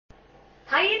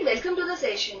Hi and welcome to the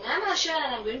session. I am Asha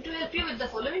and I am going to help you with the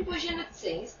following question. It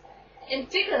says, in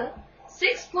figure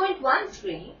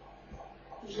 6.13,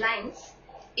 lines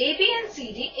AB and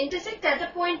CD intersect at the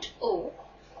point O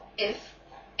if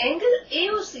angle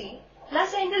AOC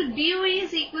plus angle BOE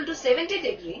is equal to 70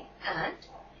 degree and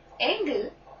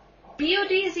angle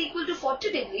BOD is equal to 40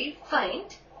 degree.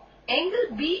 Find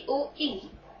angle BOE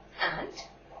and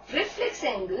reflex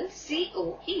angle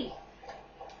COE.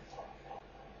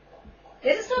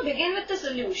 Let us now begin with the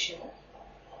solution.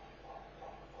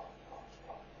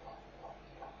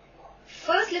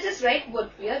 First, let us write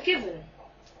what we are given.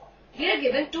 We are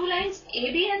given two lines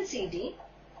AB and CD.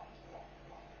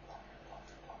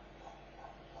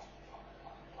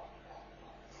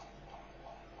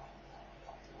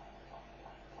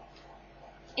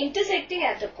 Intersecting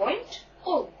at the point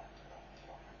O.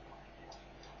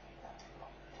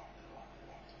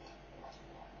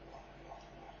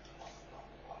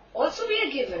 Also, we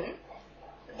are given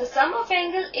the sum of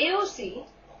angle AOC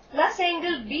plus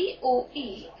angle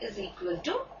BOE is equal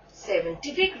to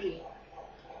 70 degree.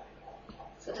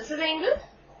 So, this is angle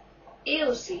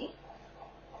AOC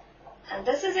and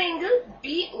this is angle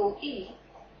BOE,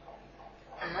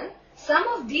 and sum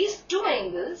of these two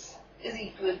angles is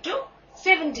equal to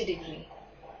 70 degree.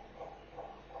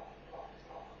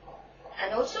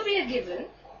 And also we are given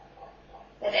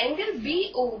that angle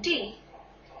BOD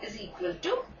is equal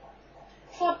to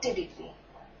 40 degree.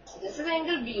 So, this is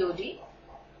angle BOD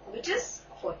which is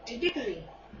 40 degree.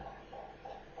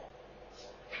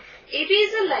 AB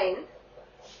is a line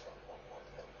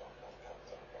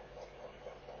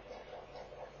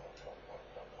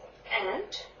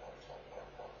and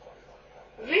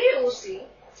ray OC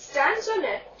stands on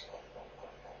it.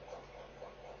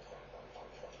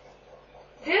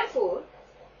 Therefore,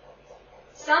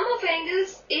 sum of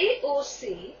angles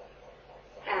AOC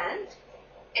and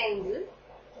angle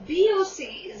BOC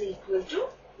is equal to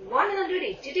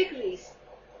 180 degrees.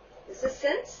 This is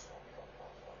since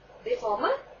they form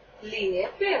a linear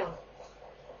pair.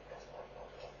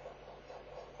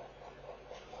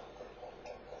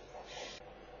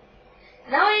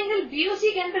 Now angle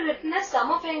BOC can be written as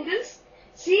sum of angles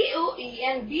COE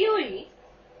and BOE.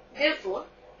 Therefore,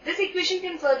 this equation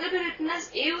can further be written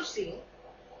as AOC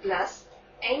plus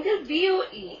angle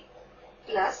BOE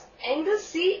plus angle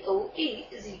COE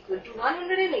is equal to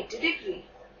 180 degree.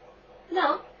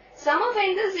 Now, sum of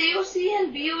angles AOC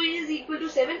and BOE is equal to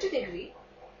 70 degree.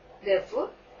 Therefore,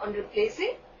 on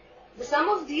replacing the sum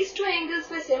of these two angles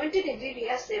by 70 degree, we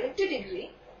have 70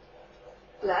 degree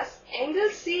plus angle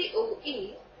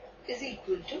COE is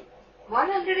equal to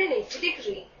 180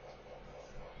 degree,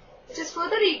 which is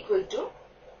further equal to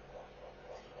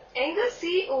angle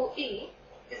COE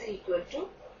is equal to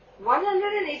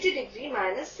 180 degree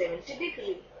minus 70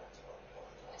 degree.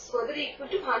 It's further equal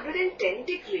to 110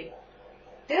 degree.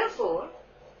 Therefore,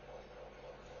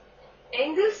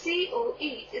 angle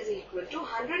COE is equal to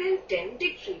 110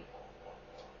 degree.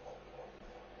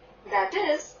 That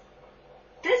is,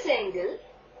 this angle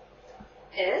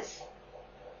is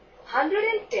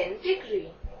 110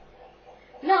 degree.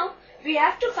 Now, we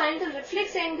have to find the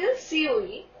reflex angle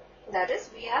COE. That is,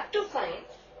 we have to find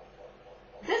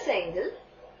this angle.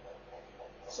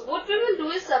 So, what we will do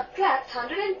is subtract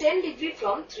 110 degree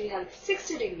from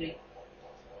 360 degree.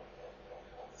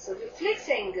 So, reflex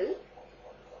angle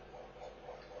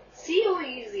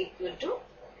COE is equal to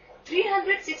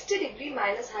 360 degree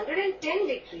minus 110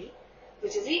 degree,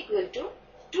 which is equal to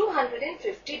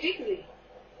 250 degree.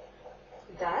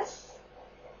 Thus,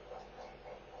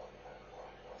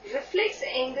 reflex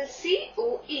angle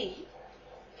COE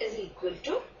is equal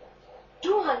to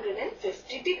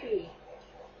 250 degree.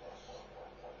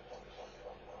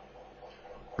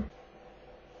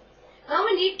 Now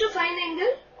we need to find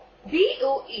angle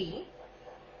BOE,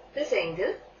 this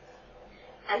angle,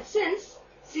 and since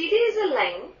CD is a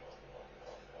line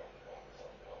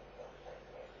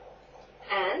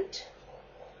and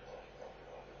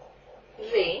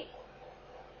ray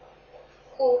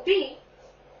OB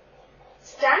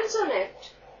stands on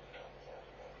it,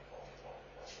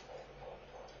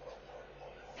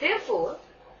 therefore,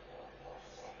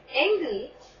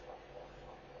 angle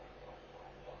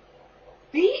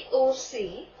BOC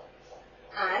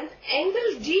and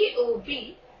angle DOB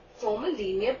form a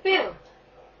linear pair.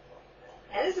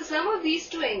 That is, the sum of these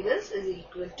two angles is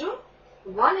equal to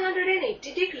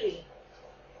 180 degree.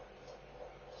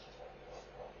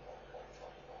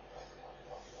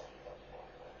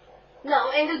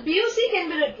 Now, angle BOC can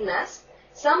be written as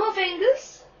sum of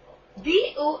angles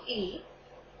BOE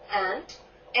and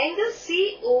angle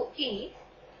COE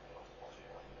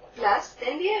plus,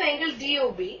 then we have angle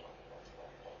DOB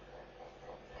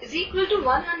is equal to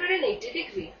 180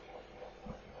 degree.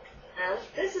 And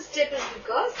this step is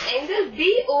because angle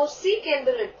BOC can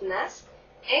be written as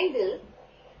angle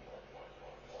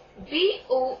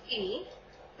BOE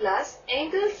plus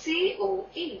angle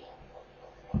COE.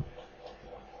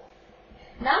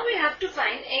 Now we have to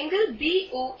find angle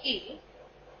BOE.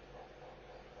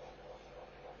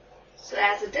 So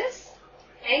as it is,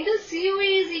 angle COE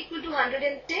is equal to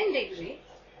 110 degree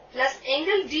plus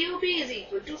angle DOB is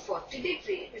equal to 40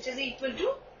 degree, which is equal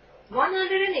to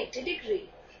 180 degree.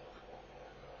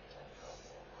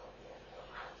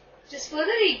 Which is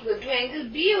further equal to angle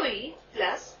BOE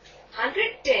plus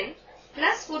 110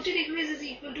 plus 40 degrees is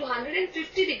equal to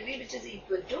 150 degree, which is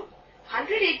equal to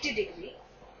 180 degree.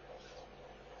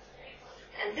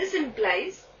 And this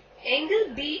implies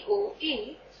angle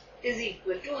BOE is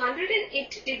equal to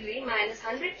 180 degree minus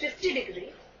 150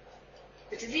 degree,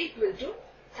 which is equal to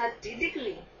 30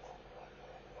 degree.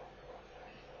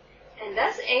 And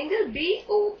thus angle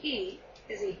BOE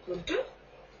is equal to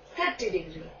 30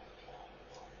 degree.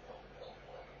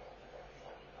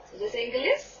 So this angle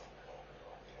is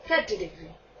 30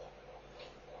 degree.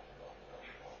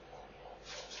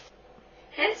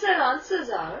 Hence our answers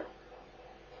are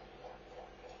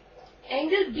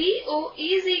angle BOE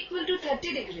is equal to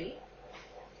 30 degree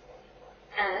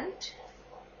and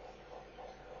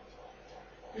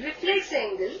reflex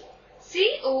angle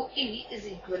COE is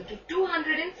equal to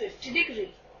 250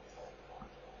 degree.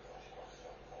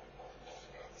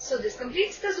 So this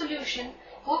completes the solution.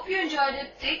 Hope you enjoyed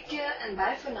it. Take care and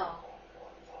bye for now.